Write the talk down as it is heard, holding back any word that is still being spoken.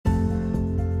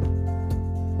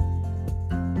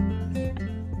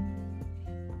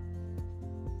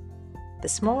The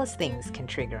smallest things can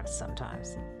trigger us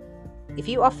sometimes. If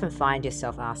you often find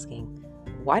yourself asking,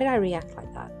 why did I react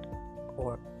like that?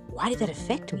 Or why did that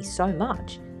affect me so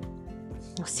much?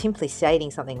 Or simply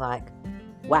stating something like,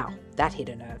 wow, that hit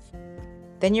a nerve,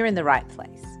 then you're in the right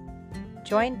place.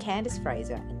 Join Candace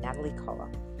Fraser and Natalie Collar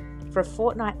for a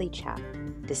fortnightly chat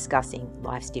discussing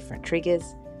life's different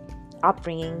triggers,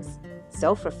 upbringings,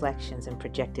 self-reflections and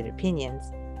projected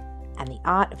opinions, and the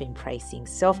art of embracing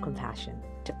self-compassion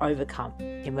to overcome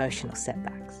emotional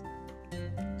setbacks.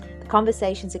 The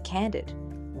conversations are candid,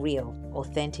 real,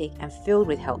 authentic, and filled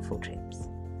with helpful tips.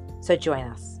 So join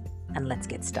us and let's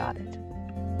get started.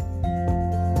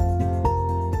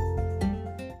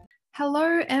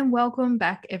 Hello and welcome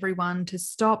back, everyone, to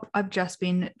Stop, I've Just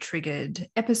Been Triggered,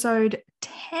 episode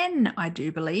 10, I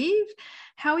do believe.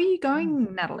 How are you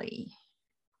going, Natalie?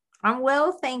 I'm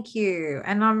well, thank you.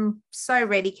 And I'm so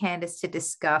ready, Candace, to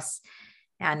discuss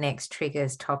our next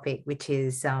triggers topic, which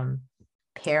is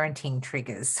parenting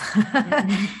triggers.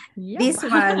 Yep. This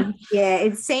one,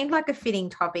 it seemed like a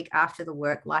fitting topic after the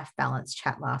work-life balance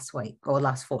chat last week or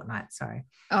last fortnight, sorry.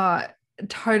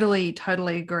 Totally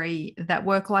agree that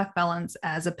work-life balance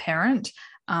as a parent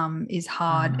is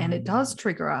hard and it does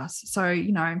trigger us. So,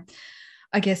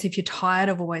 I guess if you're tired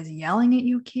of always yelling at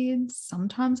your kids,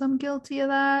 sometimes I'm guilty of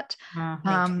that.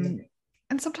 And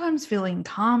sometimes feeling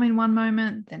calm in one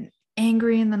moment, then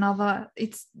angry in another.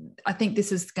 I think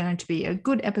this is going to be a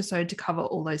good episode to cover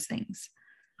all those things.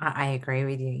 I agree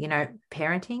with you.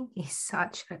 Parenting is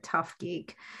such a tough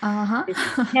gig.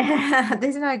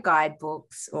 There's no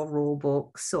guidebooks or rule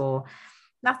books or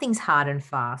nothing's hard and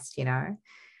fast, and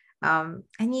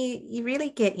you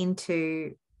really get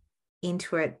into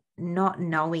it not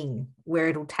knowing where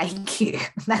it'll take you.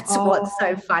 That's what's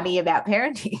so funny about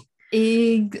parenting.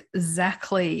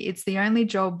 Exactly. It's the only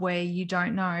job where you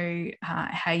don't know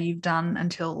how you've done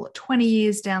until 20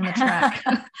 years down the track.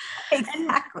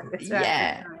 Exactly. That's right.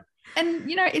 Yeah. And,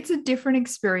 it's a different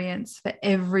experience for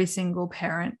every single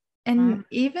parent and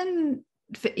even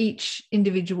for each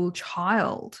individual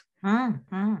child. Yeah,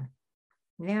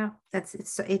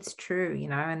 it's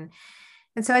true,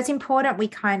 and so it's important we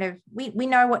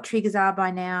know what triggers are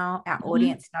by now. Our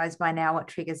audience knows by now what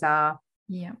triggers are.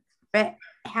 Yeah. But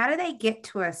how do they get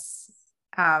to us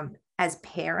as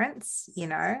parents,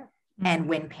 and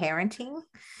when parenting?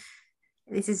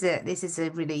 This is a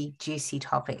really juicy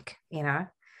topic,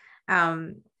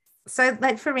 So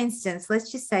like, for instance,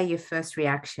 let's just say your first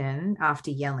reaction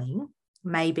after yelling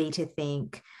may be to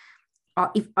think, oh,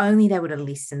 if only they would have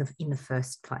listened in the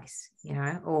first place,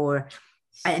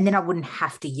 and then I wouldn't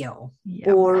have to yell.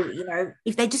 Yep. Or,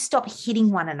 if they just stop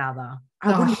hitting one another,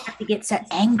 I wouldn't have to get so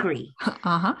angry.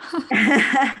 And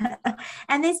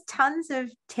there's tons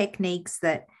of techniques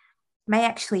that may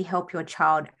actually help your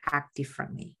child act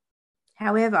differently.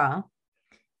 However,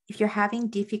 if you're having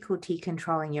difficulty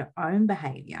controlling your own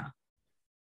behavior,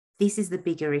 this is the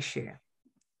bigger issue.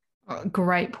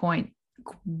 Great point.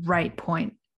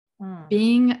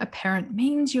 Being a parent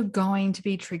means you're going to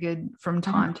be triggered from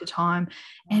time to time.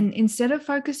 And instead of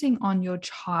focusing on your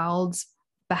child's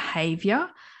behavior,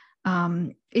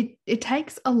 it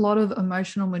takes a lot of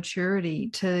emotional maturity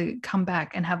to come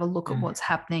back and have a look at what's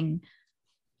happening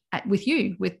with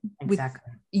you, with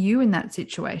you in that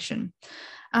situation.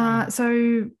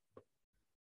 So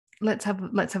let's have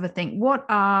a think. What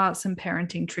are some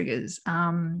parenting triggers?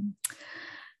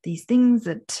 These things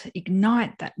that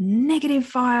ignite that negative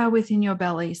fire within your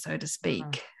belly, so to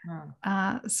speak.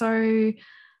 So I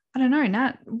don't know,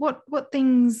 Nat, what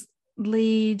things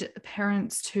lead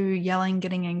parents to yelling,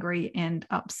 getting angry and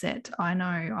upset? I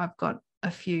know I've got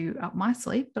a few up my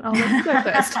sleeve, but I'll let you go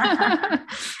first.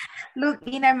 Look,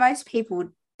 most people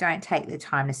don't take the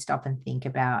time to stop and think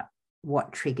about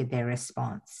what triggered their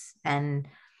response. And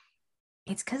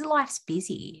it's because life's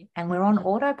busy and we're on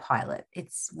autopilot.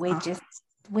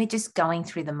 We're just going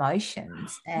through the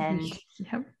motions, and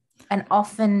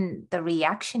often the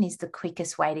reaction is the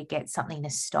quickest way to get something to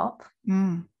stop.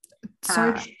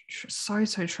 So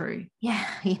true.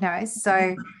 Yeah,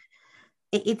 so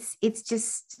it's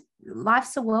just,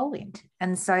 life's a whirlwind,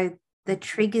 and so the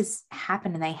triggers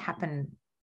happen, and they happen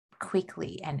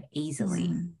quickly and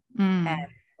easily. And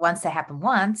once they happen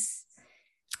once,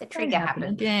 the trigger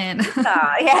happens again.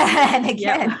 And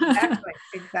again.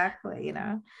 Exactly.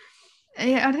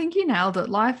 Yeah, I think you nailed it.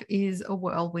 Life is a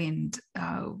whirlwind.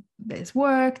 There's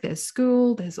work, there's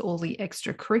school, there's all the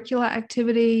extracurricular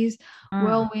activities.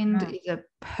 Whirlwind is a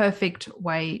perfect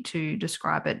way to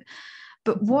describe it.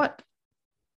 But what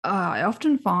I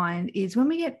often find is when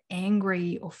we get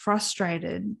angry or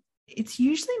frustrated, it's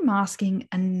usually masking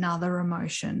another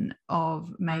emotion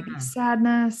of maybe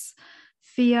sadness,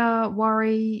 fear,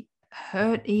 worry,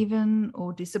 hurt even,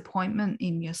 or disappointment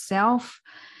in yourself.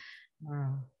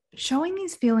 Showing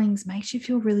these feelings makes you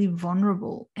feel really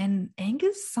vulnerable, and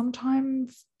anger's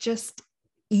sometimes just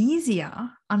easier,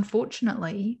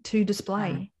 unfortunately, to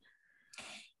display.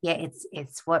 Yeah,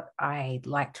 it's what I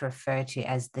like to refer to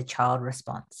as the child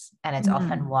response. And it's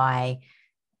often why,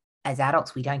 as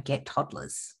adults, we don't get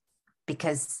toddlers,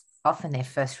 because often their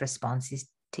first response is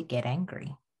to get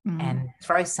angry and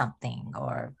throw something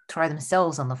or throw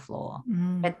themselves on the floor.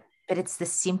 But it's the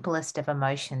simplest of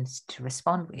emotions to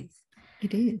respond with.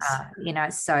 It is.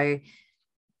 So,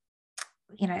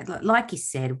 like you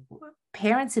said,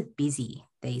 parents are busy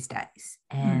these days,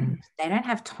 and they don't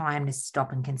have time to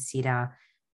stop and consider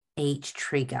each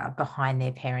trigger behind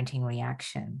their parenting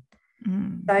reaction.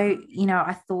 So,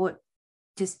 I thought,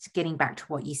 just getting back to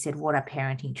what you said, what are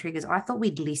parenting triggers? I thought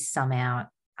we'd list some out,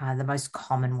 the most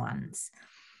common ones.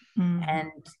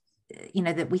 And,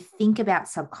 that we think about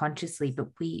subconsciously, but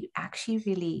we actually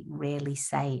really rarely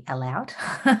say aloud.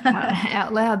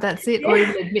 Out loud, that's it. Or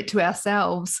even admit to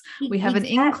ourselves. We have an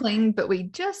inkling, but we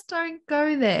just don't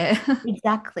go there.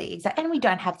 Exactly. And we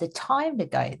don't have the time to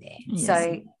go there. Yes.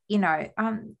 So,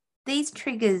 these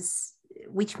triggers,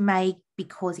 which may be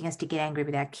causing us to get angry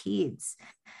with our kids,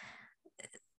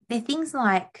 they're things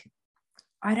like,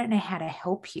 I don't know how to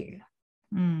help you.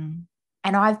 And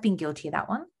I've been guilty of that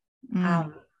one.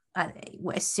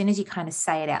 As soon as you kind of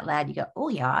say it out loud, you go, oh,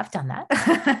 yeah, I've done that.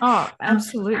 Oh,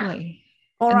 absolutely.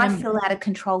 Or I feel out of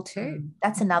control too.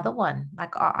 That's another one.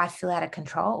 Like, I feel out of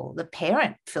control. The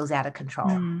parent feels out of control.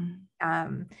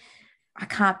 I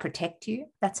can't protect you.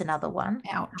 That's another one.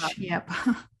 Ouch. Yep.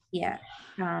 Yeah.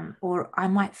 Or I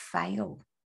might fail.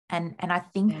 And I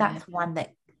think that's one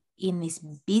that in this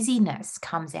busyness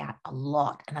comes out a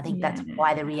lot. And I think that's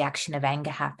why the reaction of anger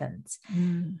happens,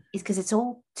 is because it's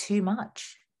all too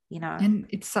much, And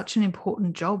it's such an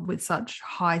important job with such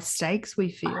high stakes, we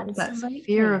feel. Absolutely. That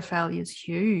fear of failure is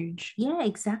huge. Yeah,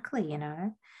 exactly.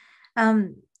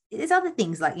 There's other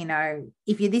things like,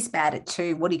 if you're this bad at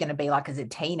 2, what are you going to be like as a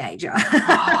teenager?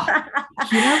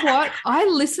 You know what? I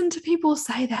listen to people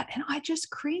say that and I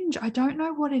just cringe. I don't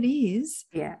know what it is.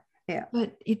 Yeah. Yeah.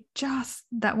 But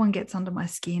that one gets under my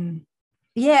skin.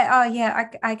 Yeah. Oh, yeah.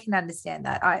 I can understand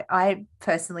that. I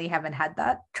personally haven't had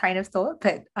that train of thought,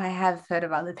 but I have heard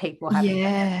of other people having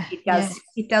that.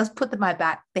 It does put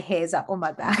the hairs up on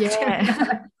my back.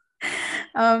 Yeah.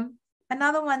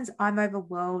 Another one's, I'm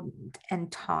overwhelmed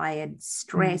and tired,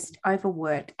 stressed,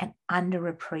 overworked, and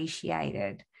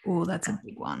underappreciated. Oh, that's a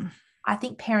big one. I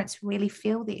think parents really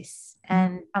feel this.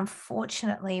 And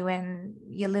unfortunately, when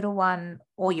your little one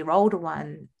or your older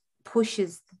one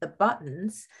pushes the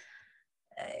buttons,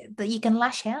 that you can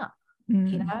lash out,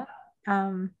 Another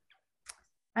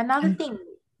thing.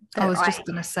 I was just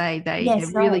going to say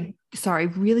they're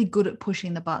really good at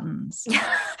pushing the buttons.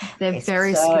 They're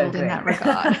very skilled in that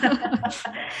regard.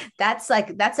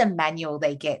 That's a manual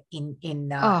they get in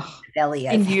belly.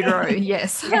 In utero,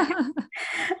 yes.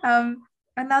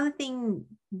 Another thing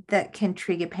that can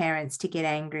trigger parents to get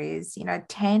angry is,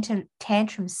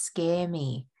 tantrums scare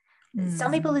me.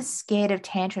 Some people are scared of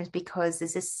tantrums because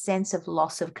there's a sense of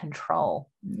loss of control.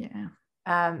 Yeah.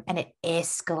 And it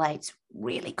escalates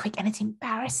really quick, and it's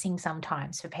embarrassing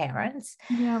sometimes for parents.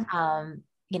 Yeah.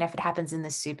 If it happens in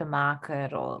the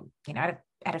supermarket or,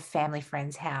 at a family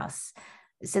friend's house.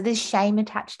 So there's shame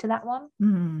attached to that one,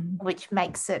 which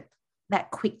makes it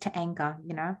that quick to anger,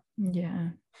 Yeah.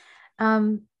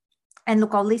 And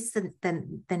look, I'll list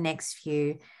the next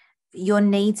few. Your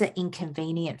needs are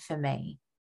inconvenient for me.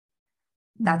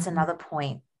 That's another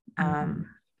point.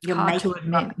 You're hard to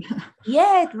admit.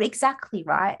 Yeah, exactly,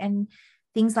 right. And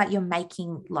things like, you're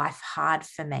making life hard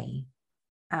for me,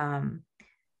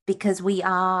 because we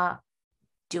are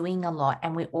doing a lot,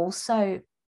 and we're also,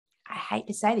 I hate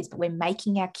to say this, but we're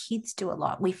making our kids do a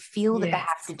lot. We feel that they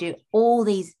have to do all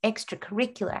these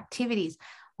extracurricular activities.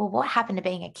 Well, what happened to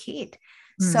being a kid?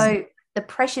 So the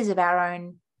pressures of our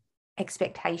own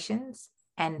expectations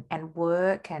and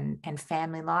work and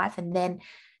family life, and then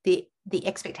the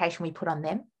expectation we put on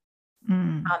them,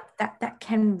 that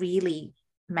can really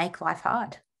make life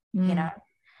hard,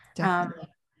 Definitely.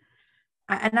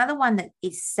 Another one that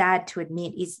is sad to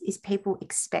admit is people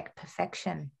expect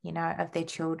perfection, of their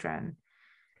children,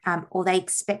 or they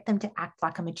expect them to act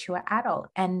like a mature adult,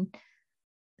 and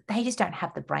they just don't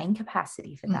have the brain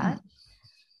capacity for that,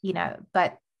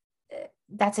 but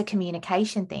that's a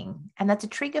communication thing, and that's a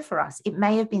trigger for us. It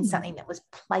may have been something that was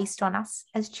placed on us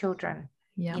as children,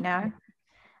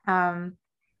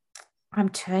 I'm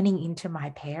turning into my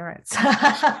parents.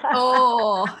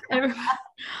 Oh,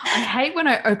 I hate when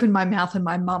I open my mouth and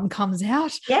my mum comes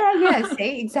out. Yeah,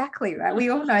 see, exactly, right. We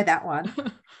all know that one.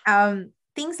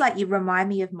 Things like you remind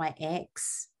me of my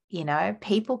ex,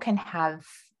 people can have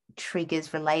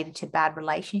triggers related to bad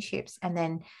relationships, and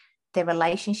then their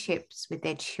relationships with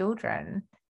their children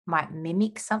might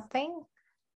mimic something,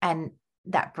 and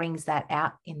that brings that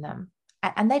out in them.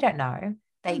 And they don't know.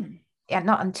 And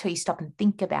not until you stop and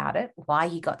think about it, why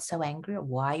you got so angry or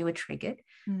why you were triggered,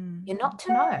 you're not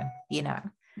to know,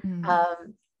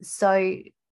 so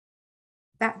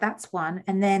that's one.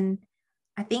 And then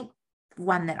I think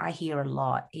one that I hear a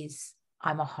lot is,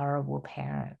 I'm a horrible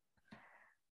parent.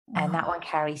 And that one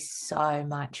carries so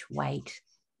much weight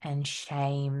and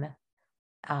shame,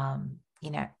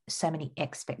 so many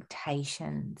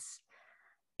expectations.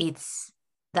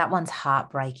 That one's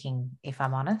heartbreaking, if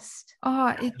I'm honest.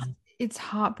 It's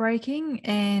heartbreaking,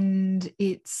 and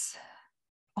it's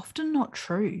often not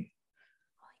true.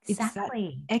 Exactly.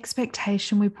 It's that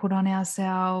expectation we put on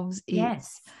ourselves.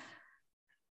 Yes.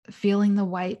 It's feeling the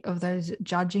weight of those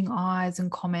judging eyes and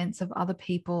comments of other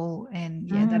people. And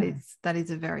that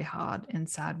is a very hard and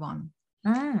sad one.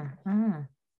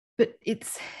 But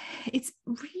it's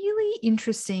really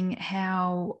interesting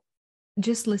how,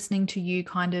 just listening to you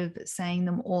kind of saying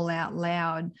them all out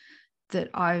loud, that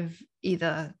I've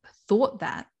either thought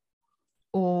that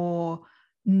or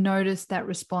noticed that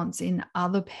response in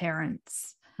other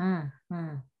parents.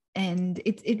 And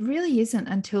it really isn't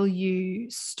until you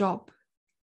stop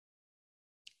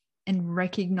and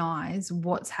recognize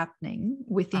what's happening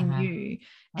within you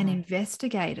and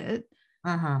investigate it,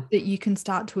 that you can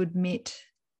start to admit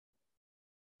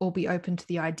or be open to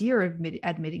the idea of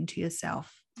admitting to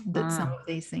yourself that some of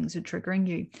these things are triggering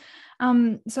you.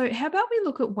 So how about we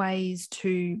look at ways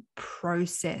to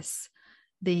process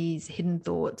these hidden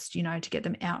thoughts, to get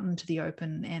them out into the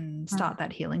open and start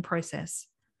that healing process?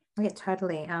 Yeah,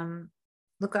 totally.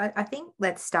 Look, I think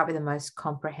let's start with the most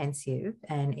comprehensive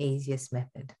and easiest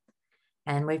method.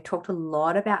 And we've talked a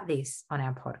lot about this on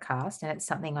our podcast, and it's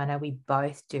something I know we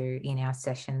both do in our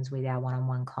sessions with our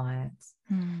one-on-one clients.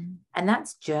 And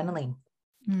that's journaling.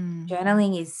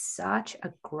 Journaling is such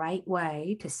a great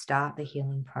way to start the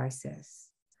healing process.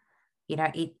 You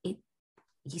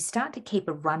start to keep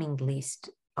a running list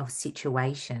of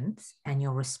situations and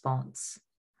your response.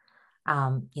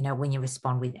 When you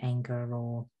respond with anger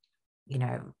or,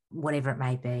 whatever it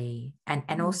may be,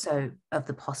 and also of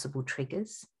the possible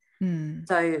triggers.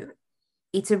 So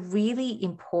it's a really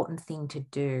important thing to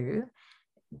do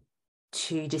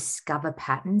to discover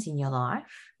patterns in your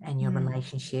life and your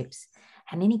relationships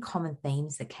and any common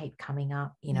themes that keep coming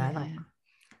up. Like,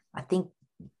 I think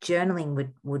journaling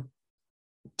would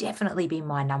definitely be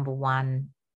my number one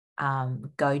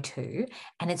go-to,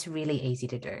 and it's really easy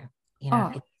to do.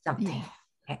 It's something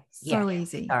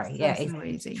easy. Sorry, so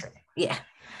easy. Yeah.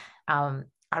 I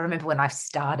remember when I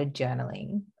started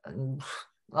journaling,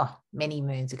 many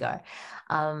moons ago,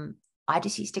 I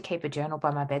just used to keep a journal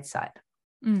by my bedside,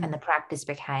 and the practice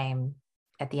became,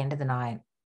 at the end of the night,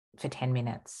 for 10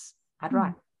 minutes, I'd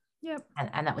write. Yep.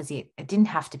 And that was it. It didn't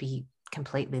have to be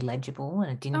completely legible,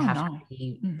 and it didn't have to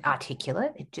be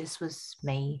articulate. It just was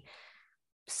me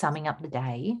summing up the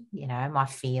day, my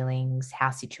feelings, how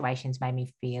situations made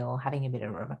me feel, having a bit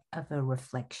of a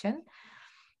reflection.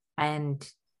 And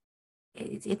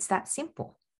it's that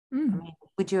simple. I mean,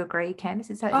 would you agree,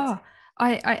 Candice? Is that?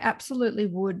 I absolutely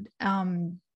would.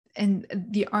 And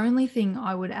the only thing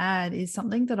I would add is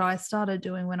something that I started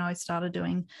doing when I started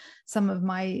doing some of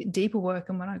my deeper work,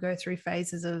 and when I go through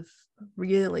phases of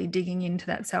really digging into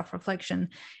that self-reflection,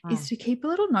 is to keep a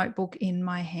little notebook in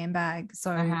my handbag.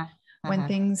 So when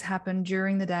things happen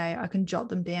during the day, I can jot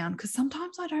them down, because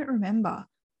sometimes I don't remember.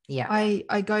 Yeah.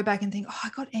 I go back and think, I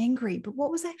got angry, but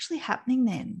what was actually happening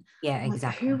then? Yeah,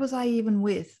 exactly. Who was I even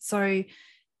with? So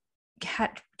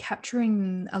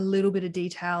capturing a little bit of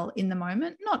detail in the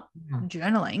moment, not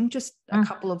journaling, just a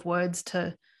couple of words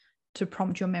to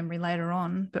prompt your memory later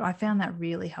on. But I found that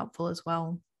really helpful as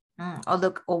well.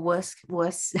 Or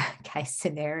worst case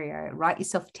scenario, write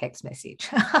yourself a text message.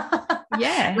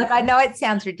 Yeah. Look, I know it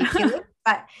sounds ridiculous,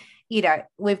 but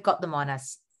we've got them on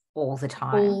us all the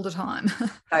time.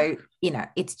 So,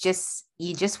 it's just,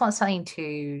 you just want something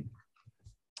to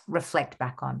reflect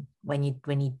back on when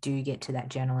you do get to that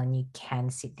journal, and you can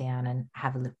sit down and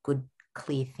have a good,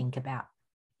 clear think about,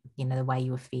 the way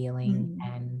you were feeling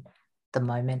and the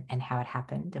moment and how it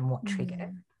happened and what triggered it.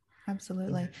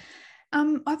 Absolutely.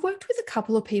 I've worked with a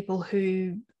couple of people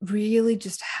who really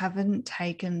just haven't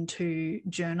taken to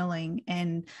journaling.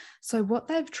 And so what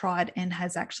they've tried and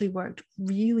has actually worked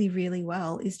really, really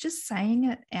well is just saying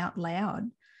it out loud,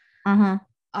 Mm-hmm.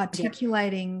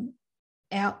 articulating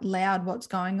out loud what's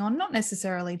going on, not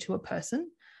necessarily to a person,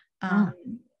 Mm.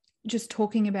 just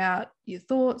talking about your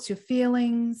thoughts, your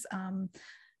feelings.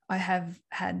 I have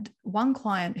had one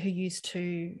client who used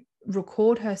to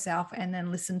record herself and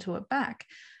then listen to it back,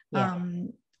 Yeah.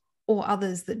 or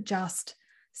others that just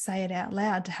say it out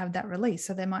loud to have that release.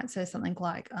 So they might say something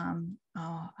like, I'm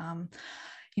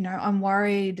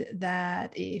worried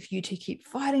that if you two keep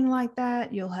fighting like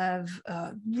that, you'll have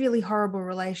a really horrible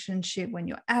relationship when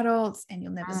you're adults and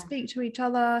you'll never speak to each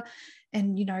other.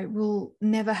 And, we'll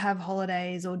never have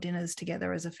holidays or dinners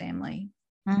together as a family.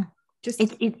 Mm. Just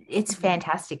It's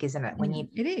fantastic, isn't it? When you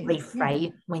it is,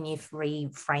 when you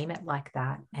reframe it like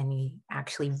that and you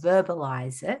actually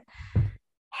verbalize it,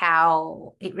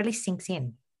 how it really sinks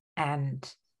in and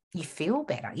you feel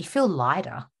better, you feel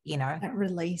lighter, that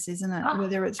release, isn't it? Oh,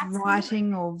 Whether it's absolutely.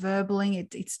 writing or verbaling,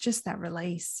 it's just that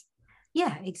release.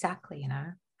 Yeah, exactly.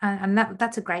 And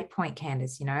that's a great point,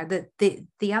 Candace.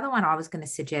 The other one I was going to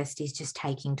suggest is just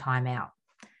taking time out.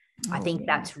 I think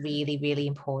that's really, really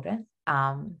important.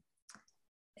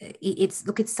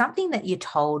 It's something that you're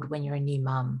told when you're a new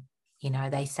mum.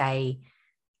 They say,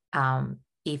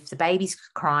 if the baby's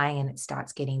crying and it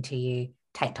starts getting to you,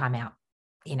 take time out.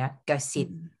 Go sit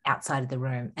outside of the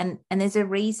room. And there's a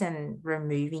reason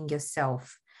removing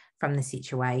yourself from the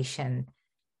situation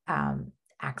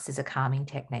acts as a calming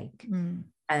technique.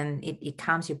 And it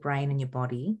calms your brain and your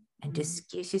body and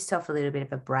just gives yourself a little bit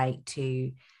of a break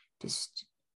to just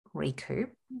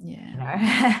recoup.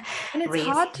 Yeah. And it's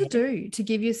hard to do, to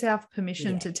give yourself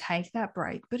permission to take that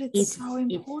break, but it's so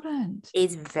important.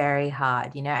 It's very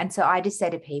hard, And so I just say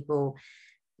to people,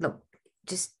 look,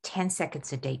 just 10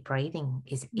 seconds of deep breathing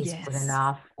is good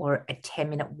enough, or a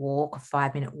 10-minute walk, a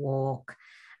 5-minute walk.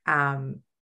 And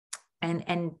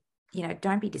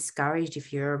don't be discouraged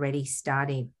if you're already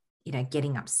starting,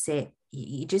 getting upset.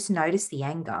 You just notice the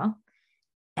anger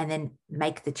and then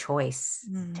make the choice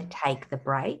to take the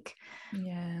break.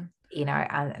 Yeah. And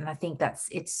I think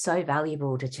it's so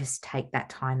valuable to just take that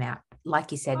time out.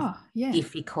 Like you said,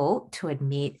 difficult to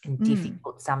admit and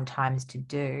difficult sometimes to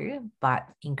do, but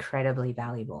incredibly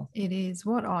valuable. It is.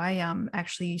 What I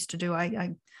actually used to do,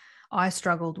 I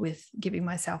struggled with giving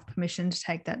myself permission to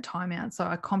take that time out. So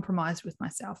I compromised with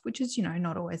myself, which is,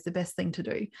 not always the best thing to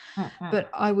do. But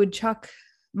I would chuck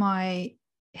my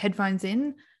headphones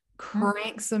in,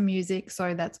 crank some music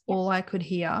so that's all I could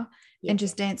hear, and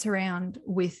just dance around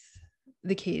with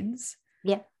the kids.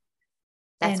 Yeah.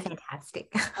 That's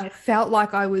fantastic. I felt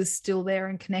like I was still there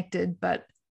and connected, but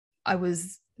I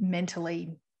was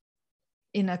mentally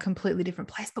in a completely different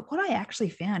place. But what I actually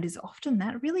found is often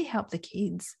that really helped the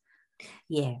kids.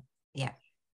 Yeah.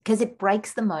 Because it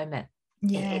breaks the moment.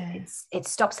 Yeah. It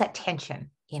stops that tension,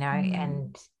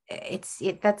 and I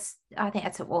think that's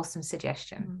an awesome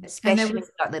suggestion, especially if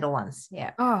you've got little ones.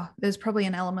 Yeah. Oh, there's probably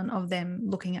an element of them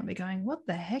looking at me going, what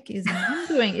the heck is Mum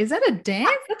doing? Is that a dance?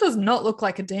 That does not look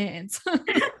like a dance. Oh,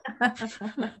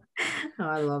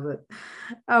 I love it.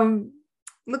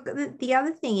 Look, the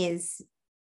other thing is,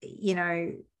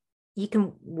 you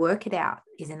can work it out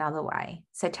is another way.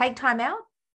 So take time out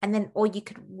or you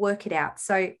could work it out.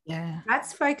 So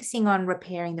that's focusing on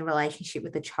repairing the relationship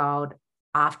with the child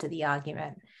after the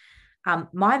argument.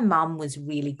 My mum was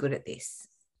really good at this.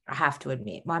 I have to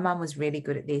admit, my mum was really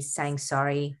good at this, saying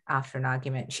sorry after an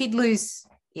argument. She'd lose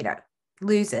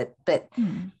it, but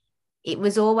it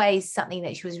was always something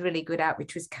that she was really good at,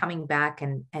 which was coming back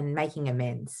and making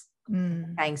amends,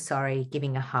 saying sorry,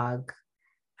 giving a hug,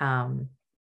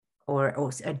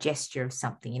 or a gesture of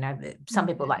something. Some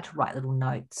people like to write little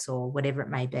notes or whatever it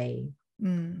may be.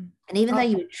 And even though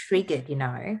you were triggered,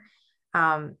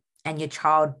 and your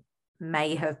child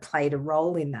may have played a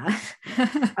role in that,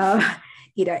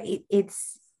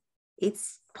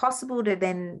 it's possible to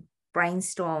then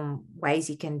brainstorm ways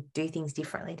you can do things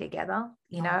differently together,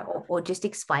 or just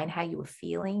explain how you were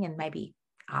feeling and maybe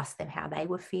ask them how they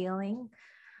were feeling.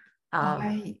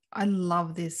 I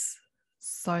love this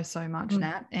so much,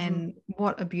 Nat, and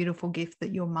what a beautiful gift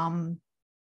that your mum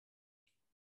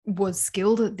was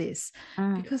skilled at this,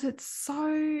 because it's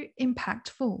so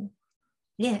impactful.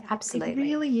 Yeah, absolutely. It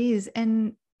really is.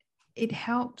 And it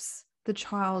helps the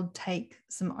child take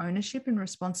some ownership and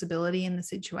responsibility in the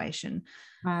situation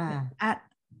at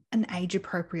an age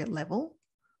appropriate level.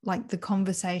 Like the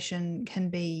conversation can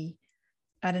be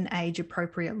at an age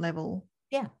appropriate level.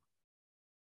 Yeah.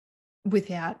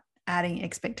 Without adding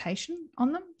expectation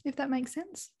on them, if that makes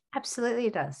sense. Absolutely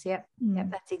it does. Yep.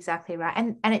 Yep, that's exactly right.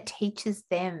 And it teaches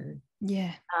them.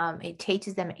 Yeah. It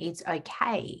teaches them it's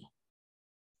okay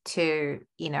to,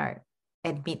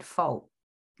 admit fault.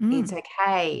 It's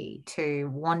okay to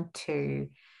want to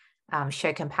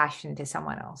show compassion to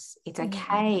someone else. It's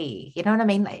okay. You know what I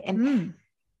mean? And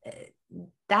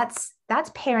that's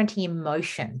parenting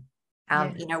emotion.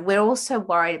 We're also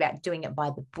worried about doing it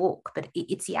by the book, but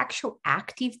it's the actual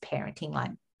active parenting,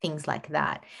 like things like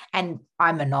that. And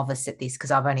I'm a novice at this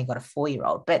because I've only got a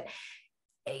 4-year-old, but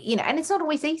and it's not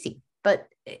always easy, but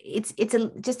it's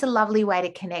just a lovely way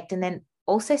to connect, and then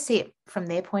also see it from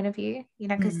their point of view,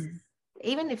 because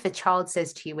even if a child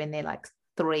says to you when they're like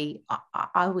 3,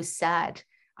 I was sad,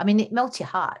 I mean, it melts your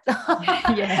heart.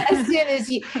 As soon as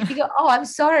you go, oh, I'm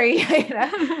sorry.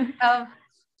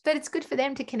 But it's good for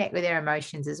them to connect with their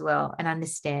emotions as well and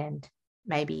understand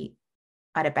maybe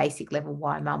at a basic level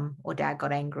why mum or dad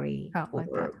got angry,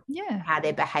 or how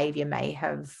their behavior may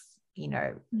have,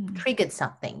 triggered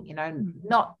something,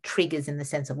 not triggers in the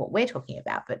sense of what we're talking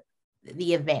about, but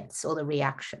the events or the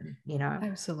reaction,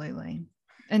 Absolutely.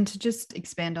 And to just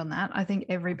expand on that, I think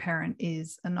every parent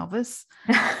is a novice.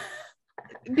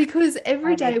 Because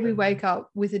every day we wake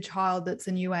up with a child that's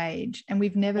a new age, and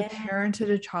we've never parented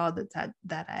a child that's at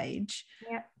that age.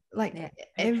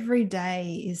 Every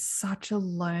day is such a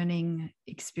learning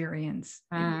experience.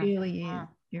 It really is.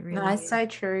 It really is. So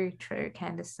true,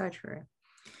 Candace, so true.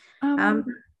 I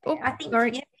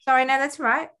think sorry, no, that's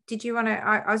right. Did you want to?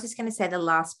 I was just going to say the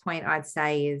last point I'd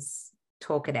say is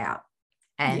talk it out.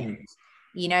 And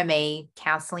me,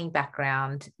 counseling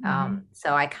background,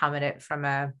 so I come at it from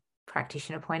a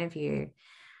practitioner point of view.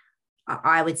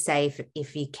 I would say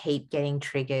if you keep getting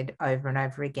triggered over and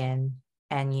over again,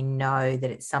 and you know that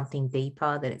it's something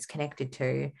deeper that it's connected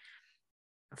to,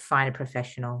 find a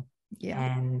professional.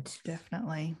 And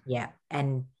definitely.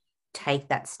 And take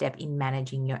that step in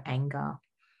managing your anger,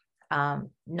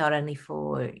 not only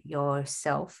for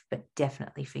yourself, but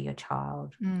definitely for your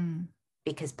child,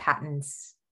 because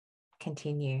patterns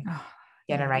continue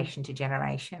generation to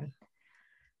generation.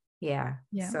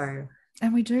 So,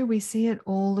 and we see it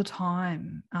all the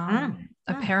time.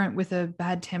 A parent with a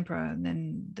bad temper, and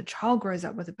then the child grows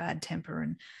up with a bad temper,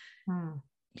 and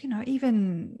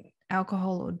even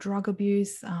alcohol or drug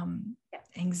abuse,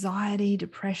 anxiety,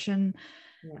 depression,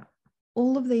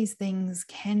 all of these things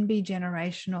can be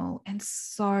generational and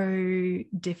so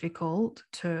difficult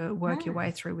to work your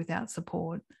way through without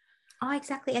support. Oh,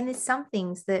 exactly. And there's some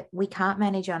things that we can't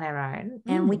manage on our own,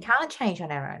 and we can't change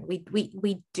on our own.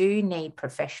 We do need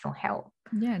professional help.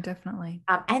 Yeah, definitely.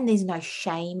 And there's no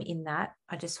shame in that.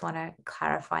 I just want to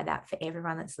clarify that for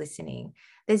everyone that's listening.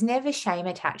 There's never shame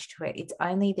attached to it. It's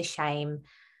only the shame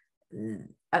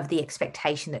of the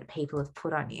expectation that people have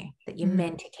put on you, that you're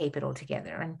meant to keep it all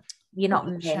together, and you're not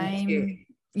meant to.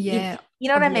 Yeah. You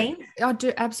know what I mean? I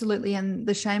do, absolutely. And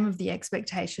the shame of the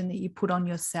expectation that you put on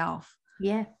yourself.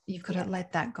 Yeah. You've got to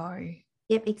let that go.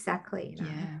 Yep, exactly.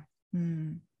 Yeah.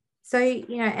 So,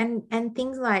 and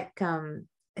things like,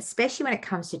 especially when it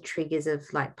comes to triggers of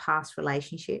like past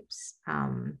relationships,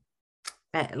 like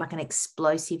an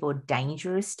explosive or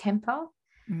dangerous temper.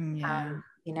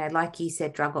 Like you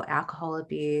said, drug or alcohol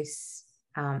abuse,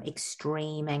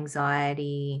 extreme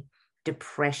anxiety,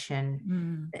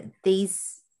 depression.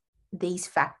 These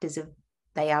factors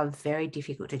they are very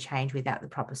difficult to change without the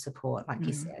proper support, like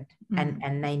you said,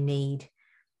 and they need.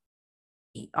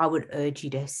 I would urge you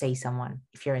to see someone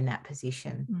if you're in that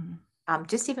position,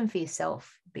 just even for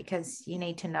yourself, because you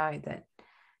need to know that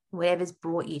whatever's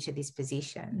brought you to this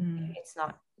position, it's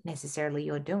not necessarily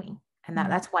your doing, and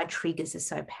that's why triggers are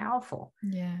so powerful.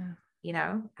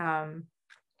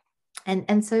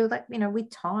 And so, like, with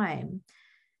time,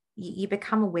 you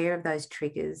become aware of those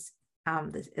triggers,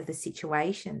 the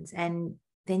situations, and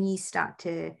then you start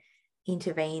to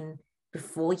intervene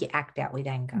before you act out with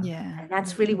anger. And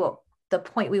that's really what the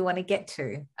point we want to get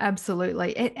to.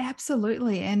 Absolutely.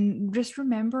 And just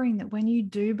remembering that when you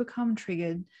do become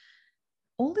triggered,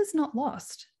 all is not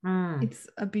lost. It's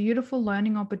a beautiful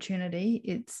learning opportunity.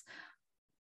 It's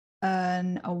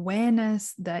an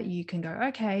awareness that you can go,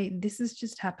 okay, this has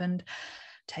just happened.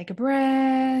 Take a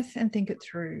breath and think it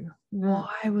through. Why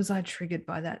was I triggered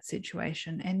by that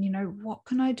situation? And, what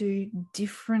can I do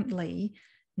differently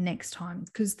next time?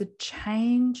 Because the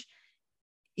change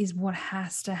is what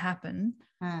has to happen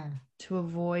to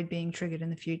avoid being triggered in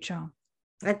the future.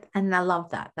 And I love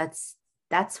that.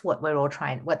 That's what we're all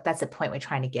that's the point we're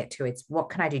trying to get to. It's what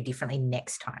can I do differently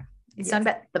next time? It's not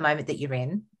about the moment that you're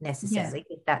in necessarily.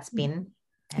 That's been.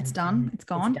 It's done. It's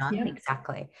gone. It's done. Yeah.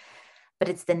 Exactly. But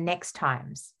it's the next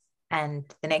times. and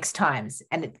the next times,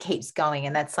 and it keeps going.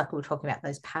 And that's like we were talking about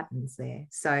those patterns there.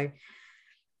 So,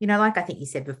 like I think you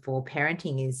said before,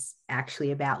 parenting is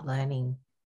actually about learning,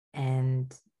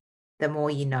 and the more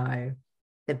you know,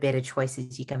 the better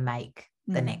choices you can make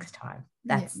the next time.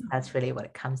 That's really what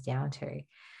it comes down to.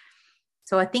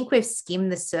 So I think we've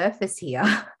skimmed the surface here.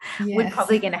 Yes. We're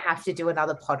probably going to have to do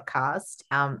another podcast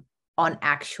on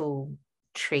actual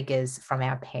triggers from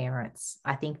our parents.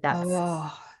 I think that's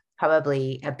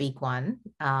probably a big one.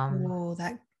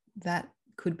 That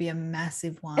could be a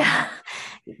massive one.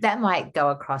 That might go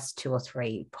across 2 or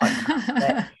 3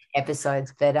 podcast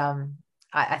episodes, but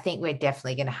I think we're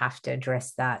definitely going to have to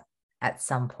address that at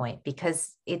some point,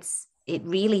 because it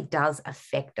really does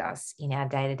affect us in our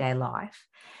day-to-day life.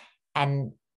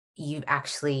 And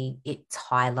it's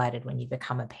highlighted when you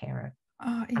become a parent.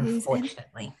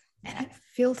 Unfortunately. And it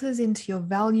filters into your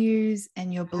values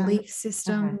and your belief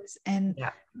systems, and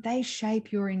they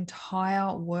shape your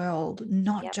entire world,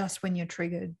 not just when you're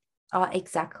triggered. Oh,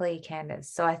 exactly, Candace.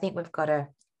 So I think we've got a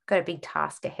big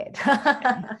task ahead.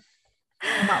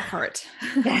 I'm up for it.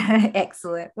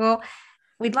 Excellent. Well,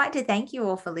 we'd like to thank you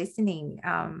all for listening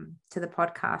to the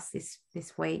podcast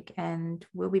this week, and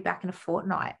we'll be back in a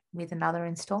fortnight with another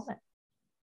installment.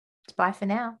 Bye for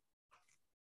now.